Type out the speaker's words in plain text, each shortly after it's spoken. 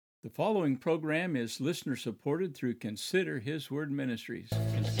The following program is listener supported through Consider His Word Ministries.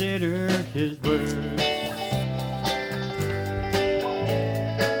 Consider His Word.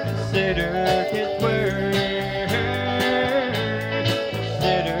 Consider His Word.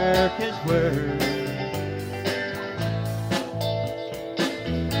 Consider His Word.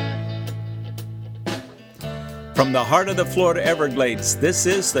 From the heart of the Florida Everglades, this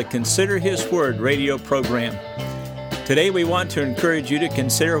is the Consider His Word radio program. Today we want to encourage you to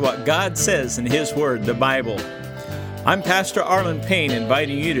consider what God says in His Word, the Bible. I'm Pastor Arlen Payne,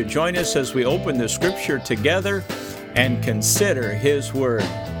 inviting you to join us as we open the Scripture together and consider His Word.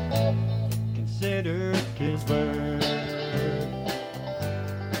 Consider His Word.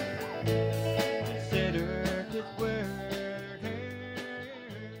 Consider His Word.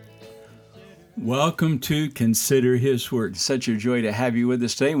 Welcome to Consider His Word. Such a joy to have you with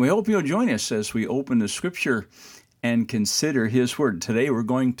us today, and we hope you'll join us as we open the Scripture and consider His Word. Today we're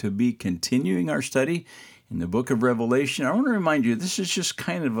going to be continuing our study in the book of Revelation. I want to remind you, this is just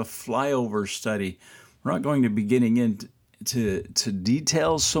kind of a flyover study. We're not going to be getting into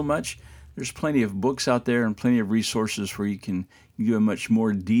details so much. There's plenty of books out there and plenty of resources where you can do a much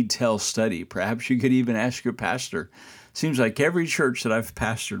more detailed study. Perhaps you could even ask your pastor. Seems like every church that I've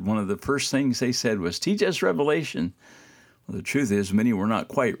pastored, one of the first things they said was, teach us Revelation. Well, the truth is, many were not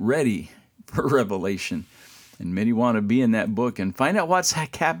quite ready for Revelation. And many want to be in that book and find out what's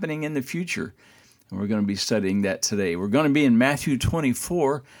happening in the future. And we're going to be studying that today. We're going to be in Matthew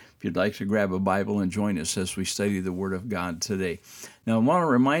 24, if you'd like to grab a Bible and join us as we study the Word of God today. Now, I want to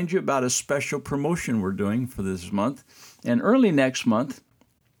remind you about a special promotion we're doing for this month. And early next month,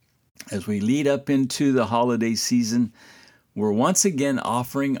 as we lead up into the holiday season, we're once again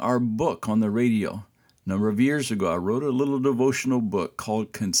offering our book on the radio. A number of years ago, I wrote a little devotional book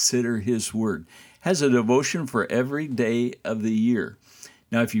called Consider His Word. It has a devotion for every day of the year.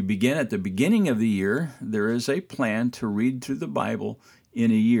 Now, if you begin at the beginning of the year, there is a plan to read through the Bible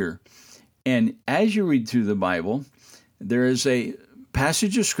in a year. And as you read through the Bible, there is a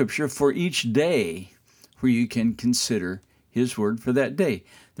passage of Scripture for each day where you can consider His Word for that day.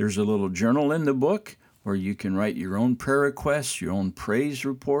 There's a little journal in the book where you can write your own prayer requests, your own praise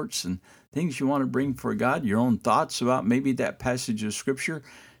reports, and things you want to bring for God, your own thoughts about maybe that passage of Scripture.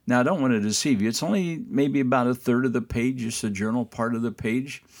 Now, I don't want to deceive you. It's only maybe about a third of the page, just a journal part of the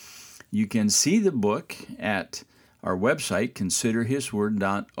page. You can see the book at our website,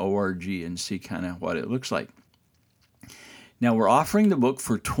 considerhisword.org, and see kind of what it looks like. Now, we're offering the book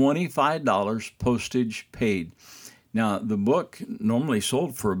for $25, postage paid. Now, the book normally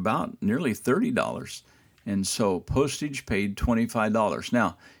sold for about nearly $30, and so postage paid $25.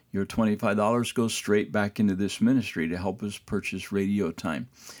 Now, your $25 goes straight back into this ministry to help us purchase radio time.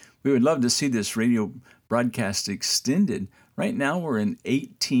 We would love to see this radio broadcast extended. Right now, we're in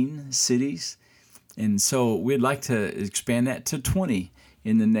 18 cities, and so we'd like to expand that to 20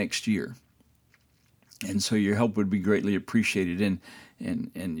 in the next year. And so your help would be greatly appreciated,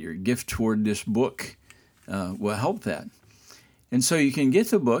 and your gift toward this book will help that. And so you can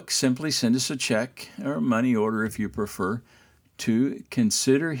get the book. Simply send us a check or a money order if you prefer to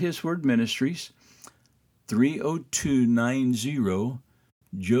Consider His Word Ministries, 30290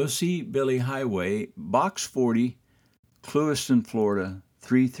 Josie Billie Highway, Box 40, Clewiston, Florida,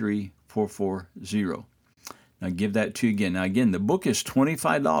 33440. Now give that to you again. Now again, the book is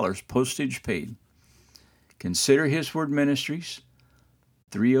 $25, postage paid. Consider His Word Ministries,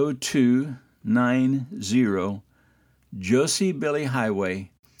 30290 Josie Billie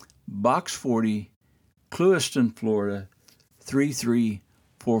Highway, Box 40, Clewiston, Florida,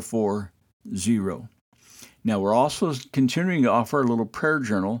 33440. Now, we're also continuing to offer a little prayer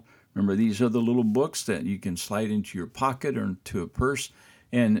journal. Remember, these are the little books that you can slide into your pocket or into a purse,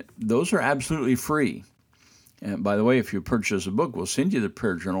 and those are absolutely free. And by the way, if you purchase a book, we'll send you the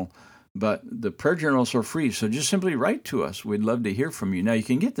prayer journal, but the prayer journals are free, so just simply write to us. We'd love to hear from you. Now, you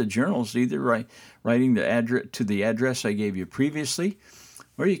can get the journals either writing the address to the address I gave you previously,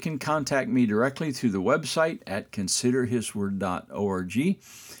 or you can contact me directly through the website at considerhisword.org.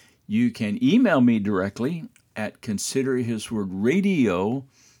 You can email me directly at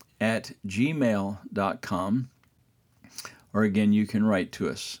considerhiswordradio@gmail.com. Or again, you can write to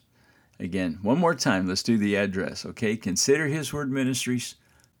us. Again, one more time, let's do the address, okay? Consider His Word Ministries,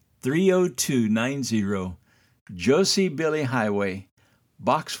 30290 Josie Billie Highway,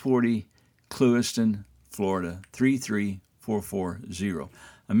 Box 40, Clewiston, Florida, 33440.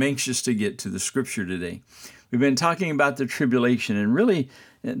 I'm anxious to get to the Scripture today. We've been talking about the tribulation, and really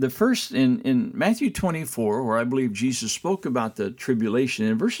the first in Matthew 24, where I believe Jesus spoke about the tribulation,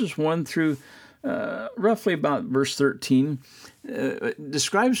 in verses 1 through roughly about verse 13,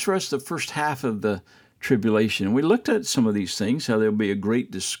 describes for us the first half of the tribulation. And we looked at some of these things, how there'll be a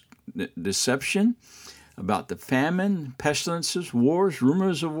great deception about the famine, pestilences, wars,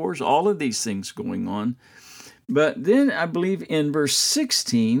 rumors of wars, all of these things going on. But then I believe in verse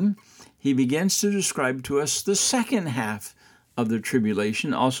 16, he begins to describe to us the second half of the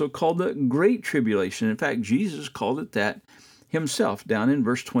tribulation, also called the Great Tribulation. In fact, Jesus called it that himself down in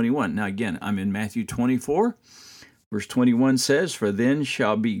verse 21. Now again, I'm in Matthew 24. Verse 21 says, "For then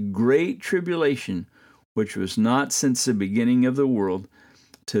shall be great tribulation, which was not since the beginning of the world,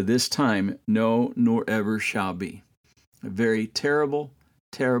 to this time, no, nor ever shall be." A very terrible,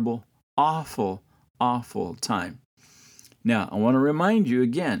 terrible, awful, awful time. Now, I want to remind you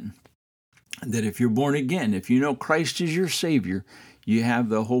again that if you're born again, if you know Christ is your Savior, you have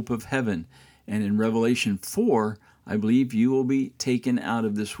the hope of heaven. And in Revelation 4, I believe you will be taken out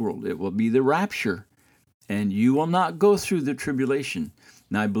of this world. It will be the rapture, and you will not go through the tribulation.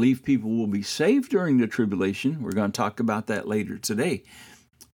 Now, I believe people will be saved during the tribulation. We're going to talk about that later today.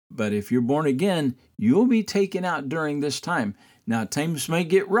 But if you're born again, you'll be taken out during this time. Now, times may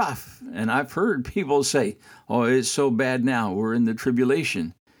get rough, and I've heard people say, "Oh, it's so bad now, we're in the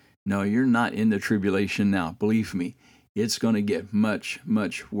tribulation." No, you're not in the tribulation now. Believe me, it's going to get much,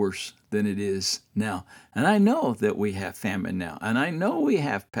 much worse than it is now. And I know that we have famine now, and I know we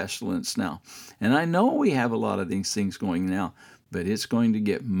have pestilence now, and I know we have a lot of these things going now, but it's going to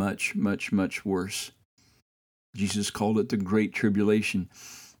get much, much, much worse. Jesus called it the Great Tribulation.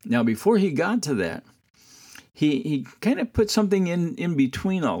 Now, before he got to that, he kind of put something in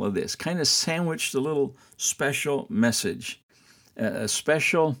between all of this, kind of sandwiched a little special message, a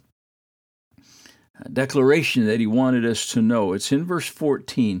special declaration that he wanted us to know. It's in verse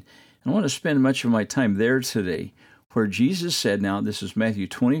 14. I want to spend much of my time there today, where Jesus said, now this is Matthew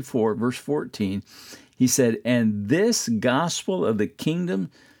 24, verse 14, he said, "And this gospel of the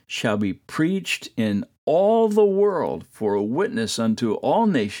kingdom shall be preached in all the world for a witness unto all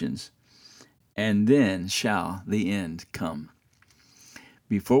nations, and then shall the end come."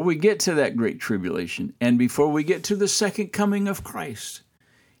 Before we get to that great tribulation, and before we get to the second coming of Christ,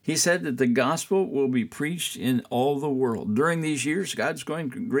 he said that the gospel will be preached in all the world. During these years, God's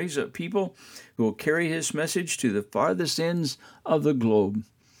going to raise up people who will carry his message to the farthest ends of the globe.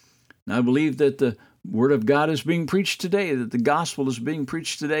 And I believe that the word of God is being preached today, that the gospel is being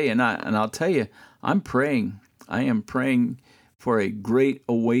preached today. And I'll tell you, I am praying for a great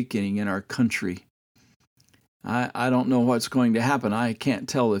awakening in our country. I don't know what's going to happen. I can't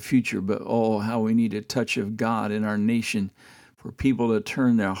tell the future, but oh, how we need a touch of God in our nation, for people to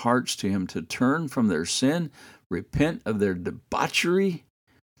turn their hearts to him, to turn from their sin, repent of their debauchery,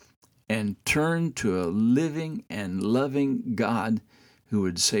 and turn to a living and loving God who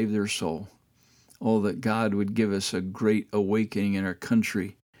would save their soul. Oh, that God would give us a great awakening in our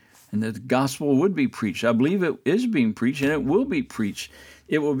country, and that the gospel would be preached. I believe it is being preached, and it will be preached.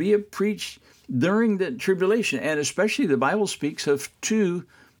 It will be preached during the tribulation, and especially the Bible speaks of two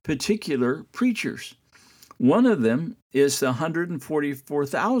particular preachers. One of them is the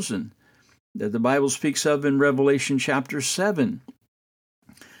 144,000 that the Bible speaks of in Revelation chapter 7.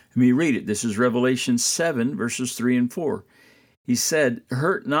 Let me read it. This is Revelation 7, verses 3 and 4. He said,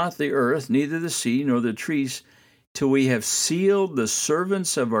 "Hurt not the earth, neither the sea, nor the trees, till we have sealed the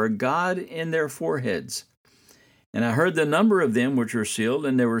servants of our God in their foreheads. And I heard the number of them which were sealed,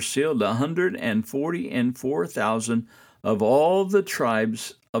 and they were sealed 144,000 of all the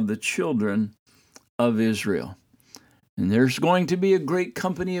tribes of the children of Israel." And there's going to be a great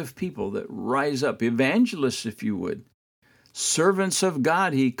company of people that rise up, evangelists, if you would, servants of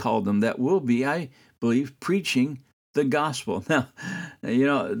God, he called them, that will be, I believe, preaching the gospel. Now,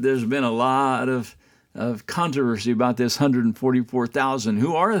 there's been a lot of controversy about this 144,000.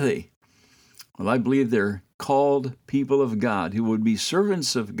 Who are they? Well, I believe they're called people of God who would be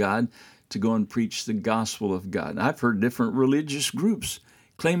servants of God to go and preach the gospel of God. I've heard different religious groups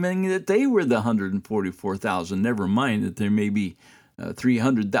claiming that they were the 144,000. Never mind that there may be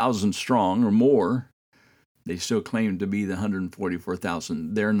 300,000 strong or more. They still claim to be the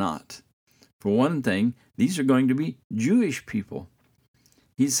 144,000. They're not. For one thing, these are going to be Jewish people.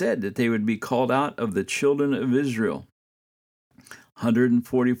 He said that they would be called out of the children of Israel.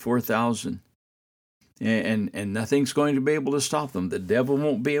 144,000. And nothing's going to be able to stop them. The devil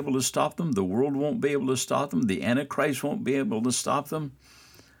won't be able to stop them. The world won't be able to stop them. The Antichrist won't be able to stop them.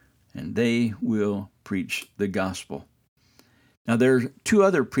 And they will preach the gospel. Now, there are two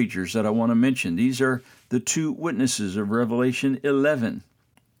other preachers that I want to mention. These are the two witnesses of Revelation 11.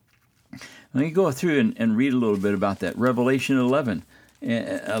 Let me go through and read a little bit about that. Revelation 11.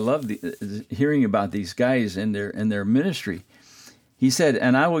 And I love hearing about these guys and their ministry. He said,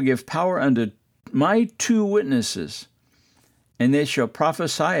 "And I will give power unto my 2 witnesses, and they shall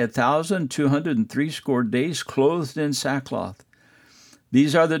prophesy 1,260 days, clothed in sackcloth.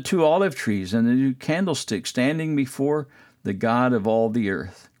 These are the 2 olive trees and the 2 candlesticks standing before the God of all the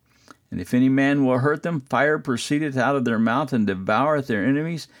earth. And if any man will hurt them, fire proceedeth out of their mouth and devoureth their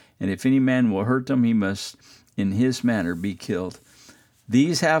enemies. And if any man will hurt them, he must in his manner be killed.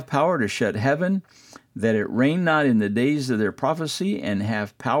 These have power to shut heaven, that it rain not in the days of their prophecy, and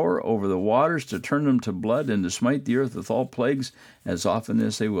have power over the waters to turn them to blood, and to smite the earth with all plagues as often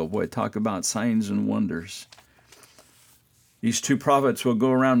as they will." Boy, talk about signs and wonders. These 2 prophets will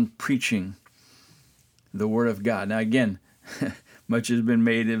go around preaching the Word of God. Now again, much has been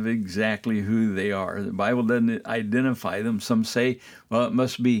made of exactly who they are. The Bible doesn't identify them. Some say, well, it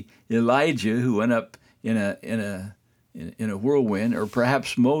must be Elijah who went up in a whirlwind, or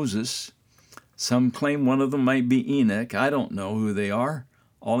perhaps Moses. Some claim one of them might be Enoch. I don't know who they are.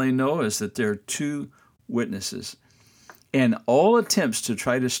 All I know is that there are 2 witnesses. And all attempts to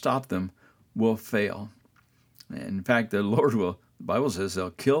try to stop them will fail. In fact, the Bible says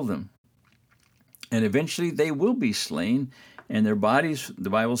they'll kill them. And eventually they will be slain, and their bodies, the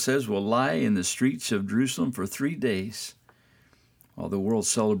Bible says, will lie in the streets of Jerusalem for 3 days while the world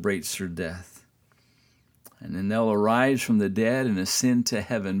celebrates their death. And then they'll arise from the dead and ascend to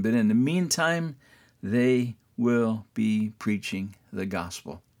heaven. But in the meantime, they will be preaching the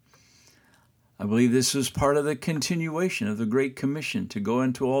gospel. I believe this is part of the continuation of the Great Commission to go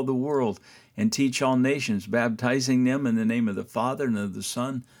into all the world and teach all nations, baptizing them in the name of the Father and of the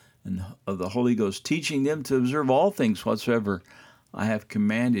Son and of the Holy Ghost, teaching them to observe all things whatsoever I have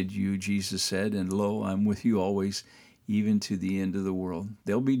commanded you, Jesus said, and lo, I'm with you always, even to the end of the world.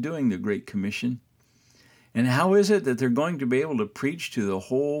 They'll be doing the Great Commission. And how is it that they're going to be able to preach to the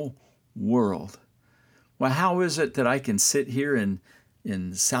whole world? Well, how is it that I can sit here in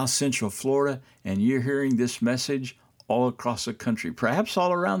South Central Florida and you're hearing this message all across the country, perhaps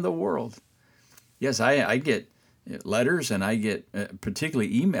all around the world? Yes, I get letters, and I get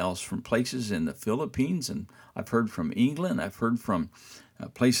particularly emails from places in the Philippines, and I've heard from England, I've heard from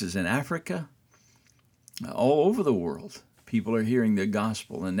places in Africa, all over the world. People are hearing the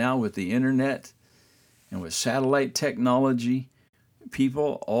gospel, and now with the internet and with satellite technology,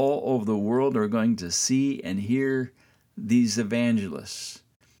 people all over the world are going to see and hear these evangelists.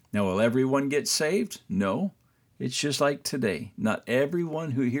 Now, will everyone get saved? No. It's just like today. Not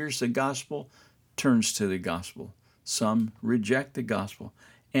everyone who hears the gospel turns to the gospel. Some reject the gospel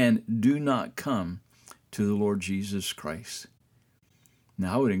and do not come to the Lord Jesus Christ.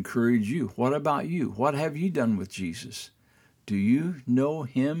 Now, I would encourage you. What about you? What have you done with Jesus? Do you know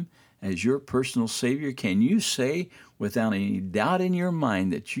him as your personal Savior? Can you say without any doubt in your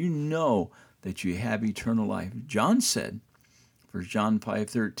mind that you know that you have eternal life? John said, 1 John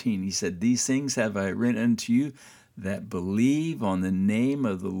 5:13, he said, "These things have I written unto you that believe on the name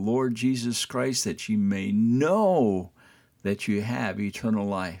of the Lord Jesus Christ, that you may know that you have eternal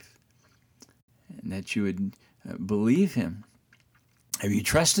life," and that you would believe him. Have you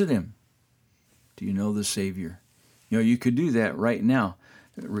trusted him? Do you know the Savior? You know, you could do that right now.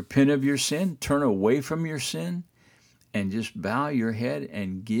 Repent of your sin, turn away from your sin, and just bow your head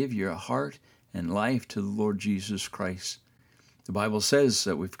and give your heart and life to the Lord Jesus Christ. The Bible says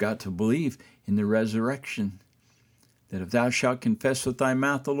that we've got to believe in the resurrection, that if thou shalt confess with thy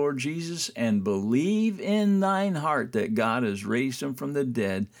mouth the Lord Jesus and believe in thine heart that God has raised him from the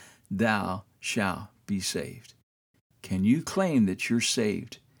dead, thou shalt be saved. Can you claim that you're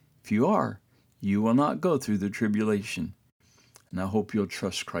saved? If you are, you will not go through the tribulation. And I hope you'll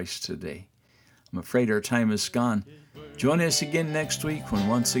trust Christ today. I'm afraid our time is gone. Join us again next week when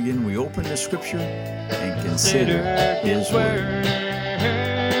once again we open the Scripture and consider His Word.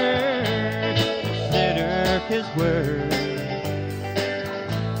 Consider His Word.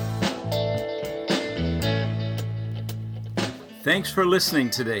 Thanks for listening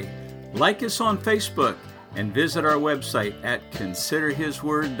today. Like us on Facebook and visit our website at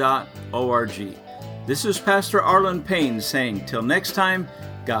considerhisword.org. This is Pastor Arlen Payne saying, till next time,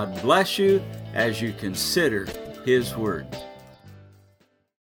 God bless you as you consider His Word.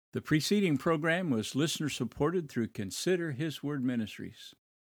 The preceding program was listener-supported through Consider His Word Ministries.